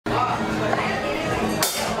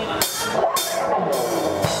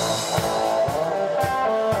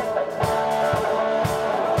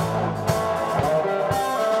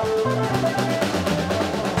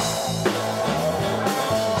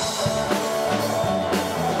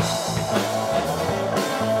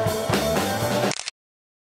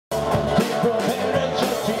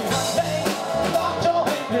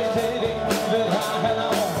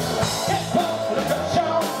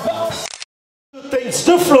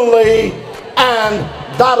differently, and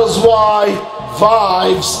that is why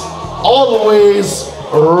vibes always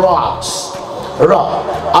rocks.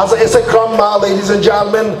 As यसै क्रममा ladies and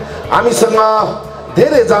gentlemen, हामीसँग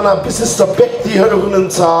धेरैजना विशिष्ट व्यक्तिहरू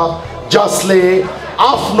हुनुहुन्छ जसले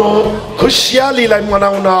आफ्नो खुसियालीलाई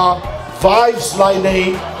मनाउन vibesलाई नै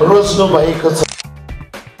रोज्नु भएको छ।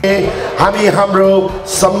 हामी हाम्रो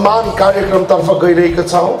सम्मान कार्यक्रमतर्फ गइरहेका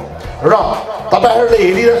छौं र तपाईहरुले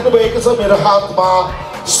हेरिराख्नु भएको छ मेरो हातमा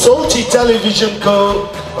सोल्टी टेलिभिजनको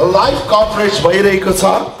लाइभ कभरेज भइरहेको छ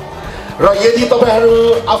र यदि तपाईहरु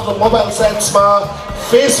आफ्नो मोबाइल सेट्समा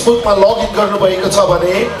फेसबुकमा लगइन गर्नुभएको छ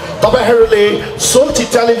भने तपाईहरुले सोल्टी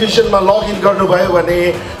टेलिभिजनमा लगइन गर्नुभयो भने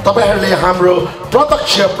तपाईहरुले हाम्रो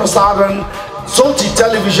प्रत्यक्ष प्रसारण सोल्टी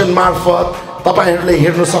टेलिभिजन मार्फत तपाईहरुले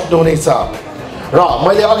हेर्न सक्नुहुनेछ र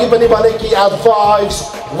मैले अघि पनि भने कि at Vibes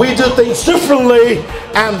we do things differently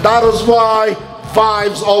and that is why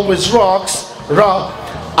Vibes always rocks र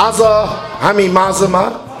आज हामी माझमा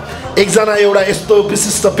एकजना एउटा यस्तो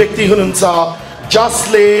विशिष्ट व्यक्ति हुनुहुन्छ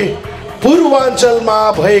जसले पूर्वाञ्चलमा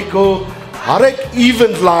भएको हरेक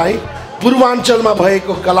इभेन्टलाई पूर्वाञ्चलमा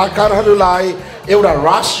भएको कलाकारहरूलाई एउटा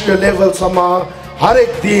राष्ट्रिय लेभलसम्म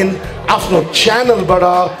हरेक दिन आफ्नो च्यानलबाट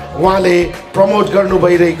उहाँले प्रमोट गर्नु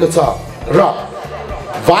भइरहेको छ र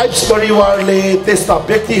Vibes परिवारले त्यस्ता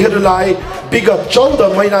व्यक्तिहरूलाई विगत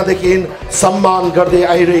 14 महिनादेखि सम्मान गर्दै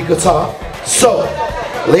आइरहेको छ। So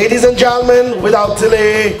ladies and gentlemen, without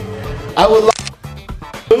delay I would like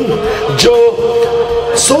जो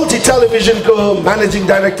सोल्टी टेलिभिजनको म्यानेजिङ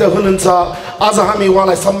डाइरेक्टर हुनुहुन्छ आज हामी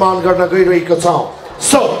उहाँलाई सम्मान गर्न गइरहेका छौं।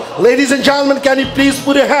 So ladies and gentlemen, can you please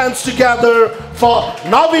put your hands together for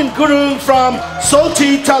Nabin Gurung from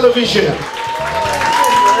Solti Television.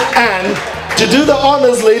 And to do the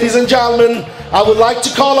honors, ladies and gentlemen, I would like to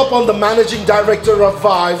call upon the managing director of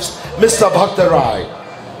Vibes, Mr. Bhaktarai.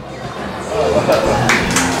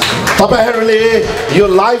 तपाईहरुले यो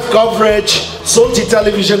live coverage Solti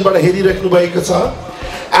Television बाट हेरिराख्नु भएको छ.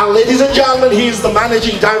 And ladies and gentlemen, he is the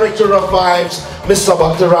managing director of Vibes, Mr.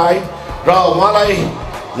 Bhaktarai. र उहाँलाई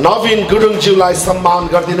नवीन गुरुङज्यूलाई सम्मान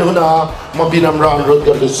गरिदिनु हुन म विनम्र अनुरोध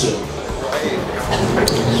गर्दछु.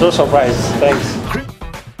 So surprised. Thanks.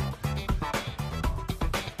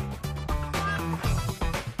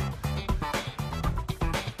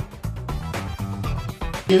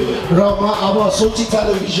 र म अब सोल्टी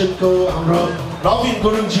टेलिभिजनको हाम्रो नवीन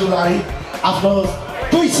गुरुङज्यूलाई आफ्नो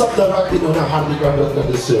दुई शब्द राखिदिनु हुन हार्दिक अनुरोध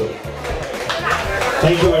गर्दछु.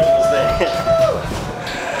 Thank you very much.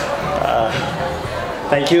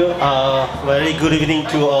 Thank you. Very good evening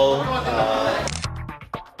to all.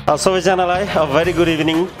 सबैजनालाई a very good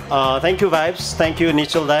evening. Thank you Vibes, thank you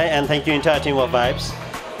Nichal Dai, and thank you entire team of Vibes.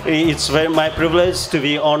 It's my privilege to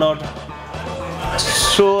be honored.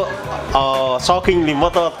 So shockingly म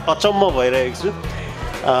त अचम्म भइरहेको छु.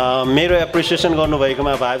 मेरो appreciation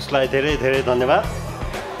गर्नुभएकोमा भाइब्सलाई धेरै धेरै धन्यवाद.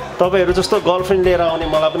 तपाईहरु जस्तो गर्लफ्रेन्ड लिएर आउने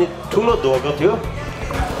मलाई पनि ठुलो धोको थियो.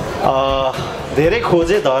 धेरै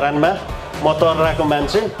खोजे धरानमा म तरराको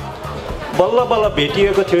मान्छे. बल्ल बल्ल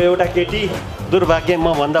भेटिएको थियो एउटा केटी, दुर्भाग्य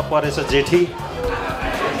म भन्दा परेछ जेठी.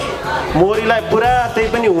 मोरीलाई पुरा त्यही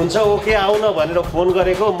पनि हुन्छ ओके आउन भनेर फोन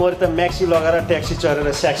गरेको, मोरी त म्याक्सी लगाएर ट्याक्सी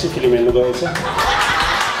चढेर स्याक्सी फिल्म हेर्नु गएछ.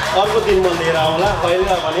 अर्को दिन म लिएर आउँला. अहिले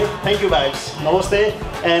भने थ्यांक यू भाइब्स, नमस्ते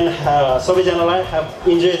एन्ड सबैजनालाई have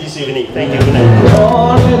enjoy this evening. Thank you. Good night.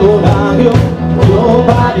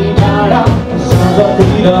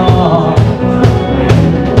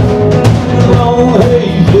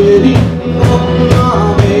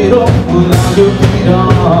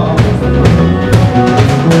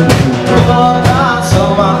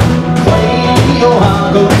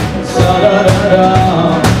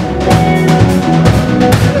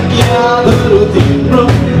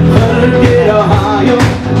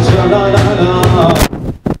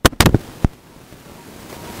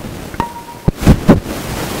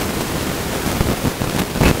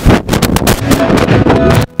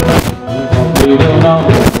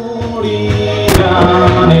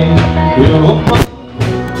 You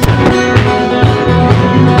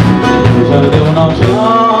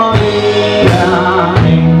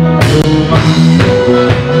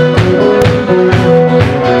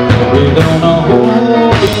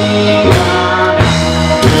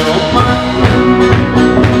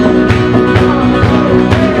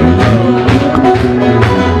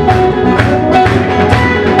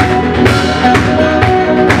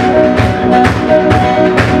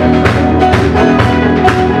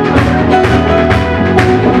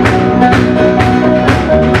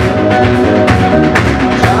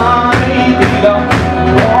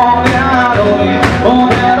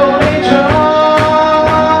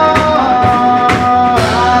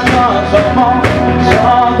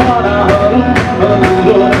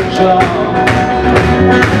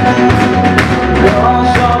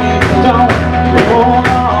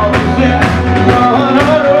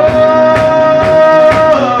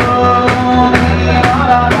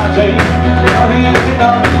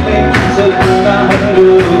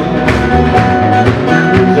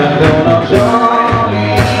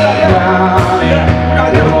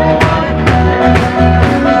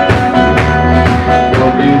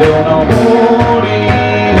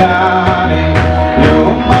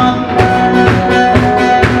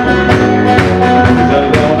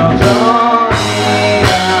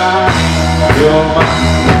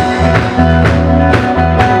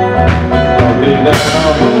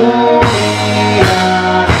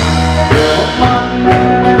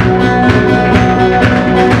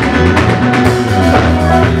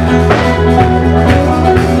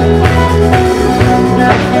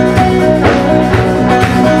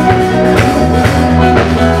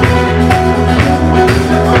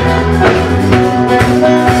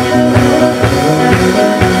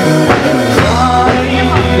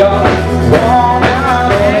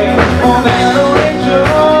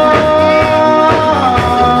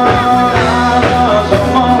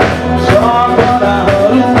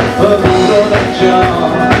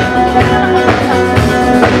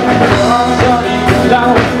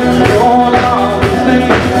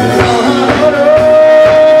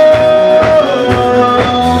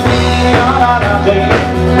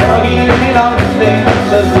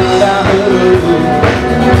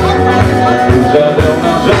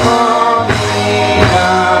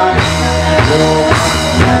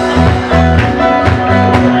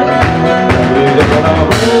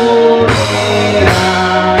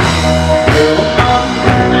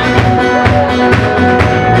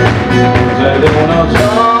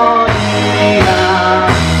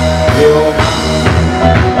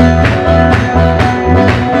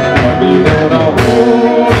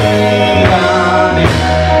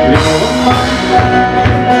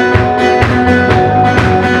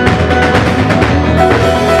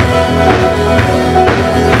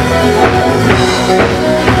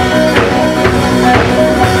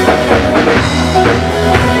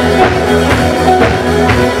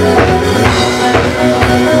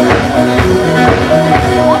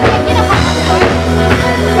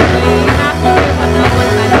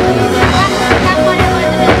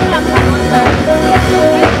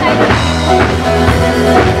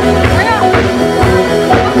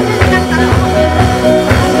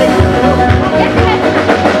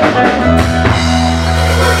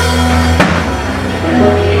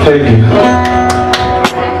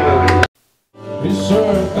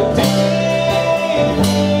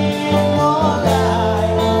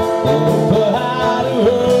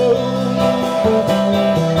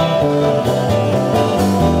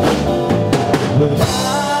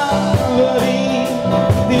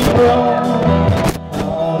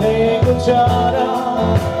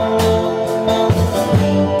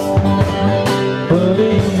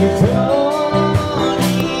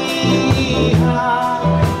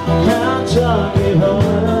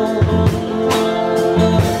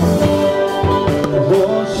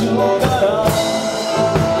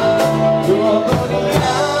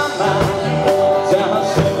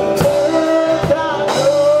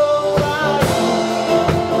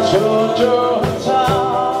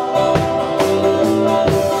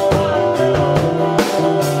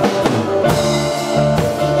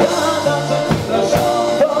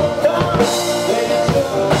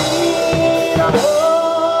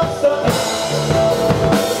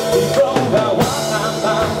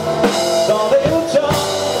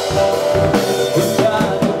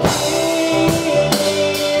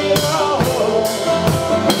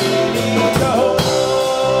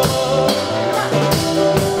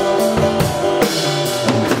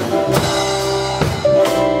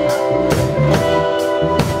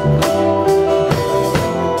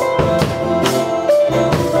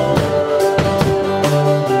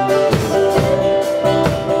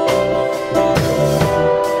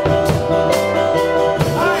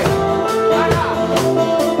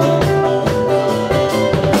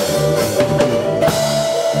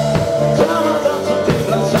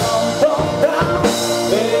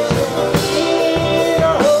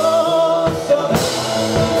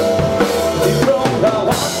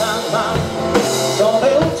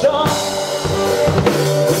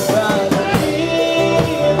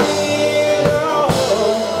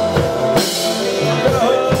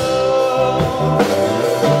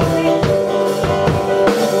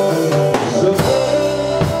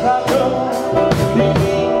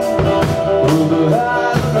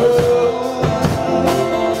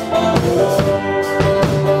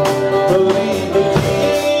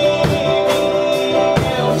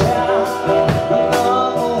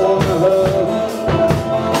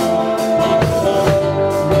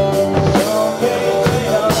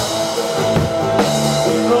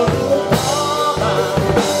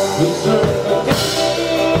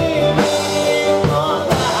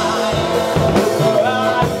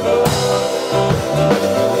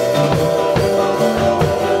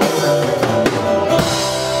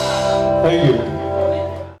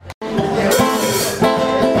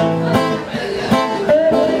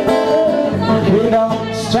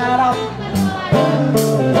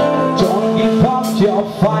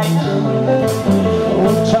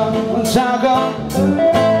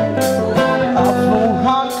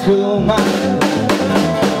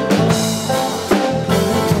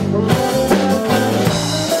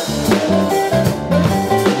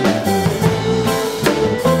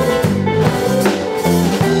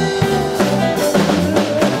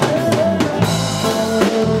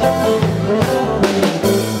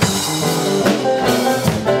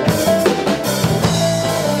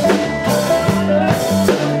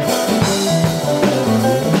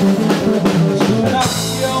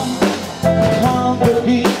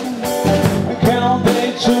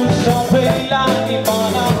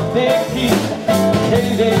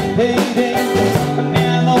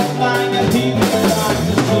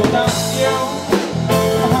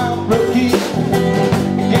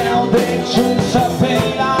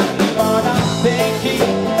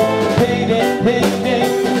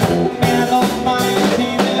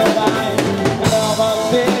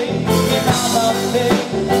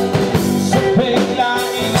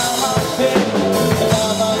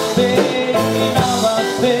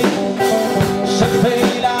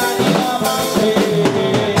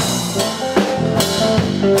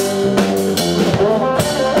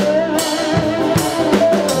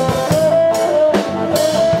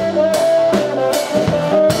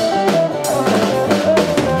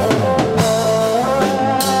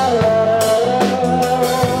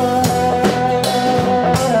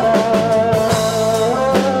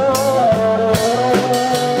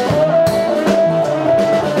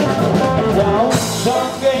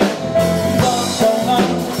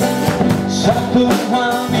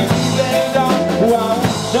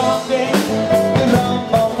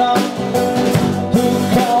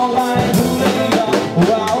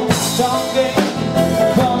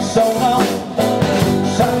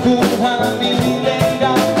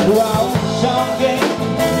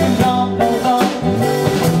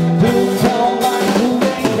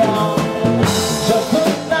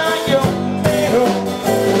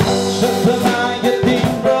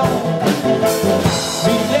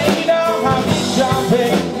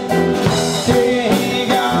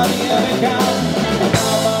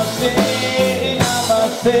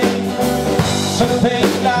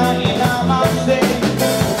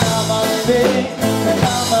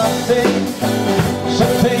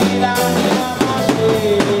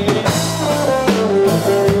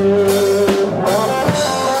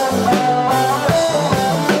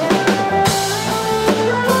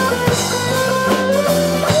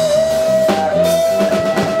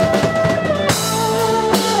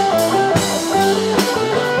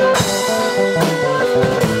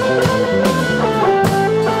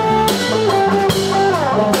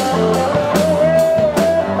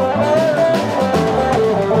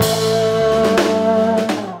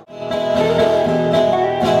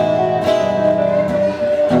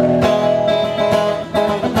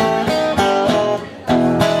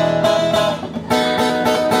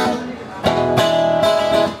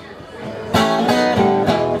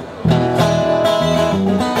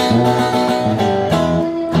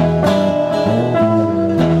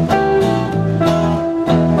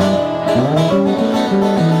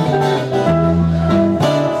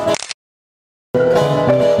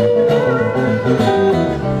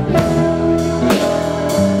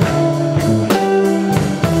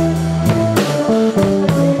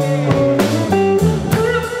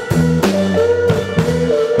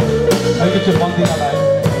चाहिँ बन्दिनलाई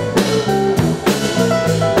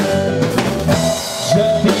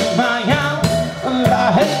जति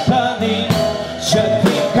मायालाई पनि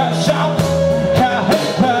जति कसाउ खाए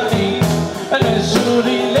पनि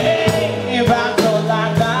सुरीले बाटो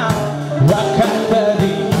लाग्दा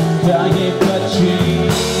वाखातरी गएपछि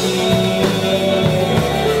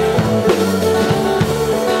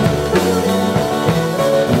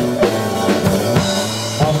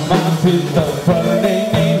भित्र पर्ने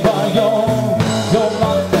नै भयो यो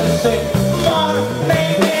मन त्यसै मर्ने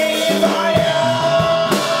नै भयो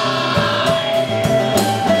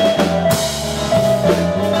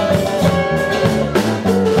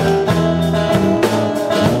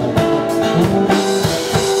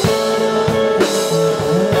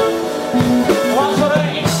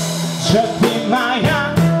जति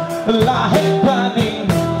मायालाई पनि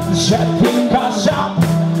जति कसम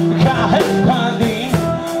खाए पनि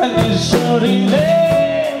सुरीले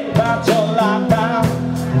बाटो लाग्दा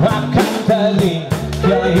वाखातरी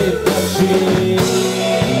गएपछि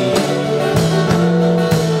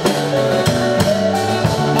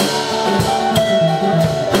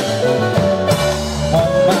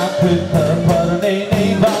मनमा भित्र पर्ने नै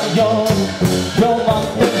भयो यो मन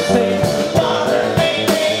त्यसै मर्ने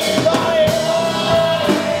नै भयो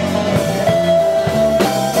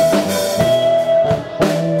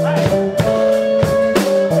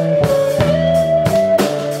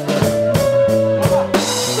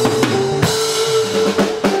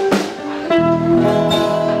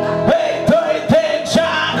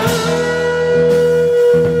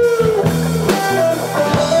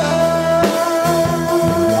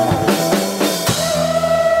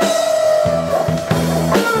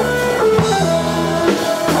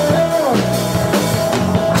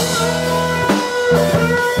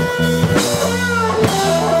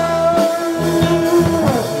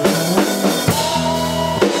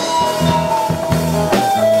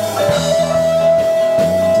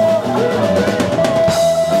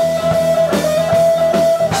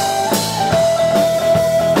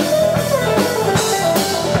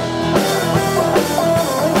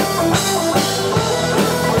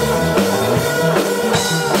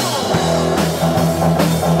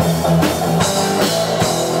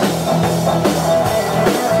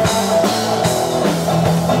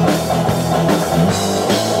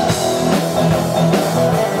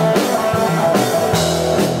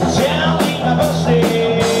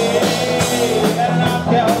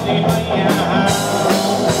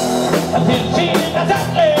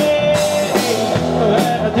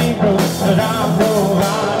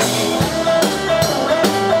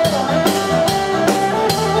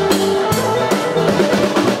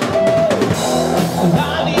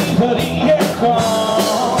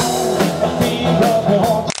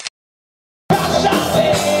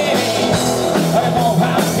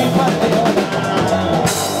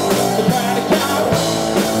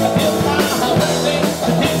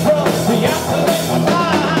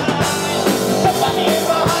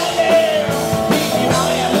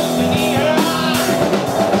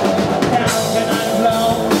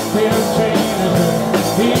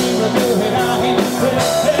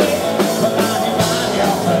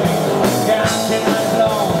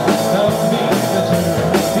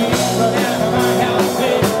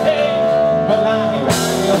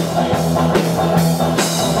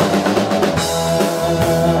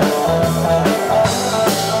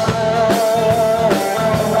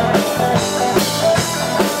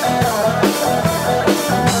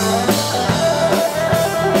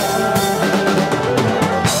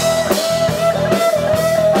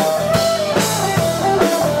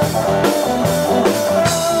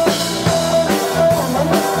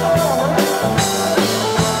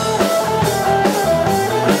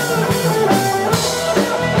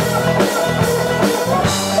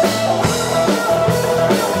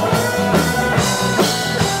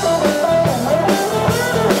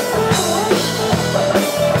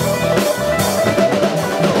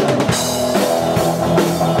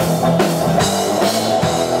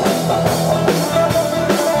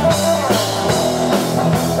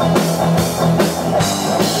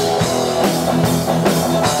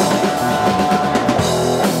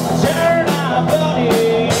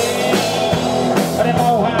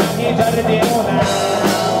Saturday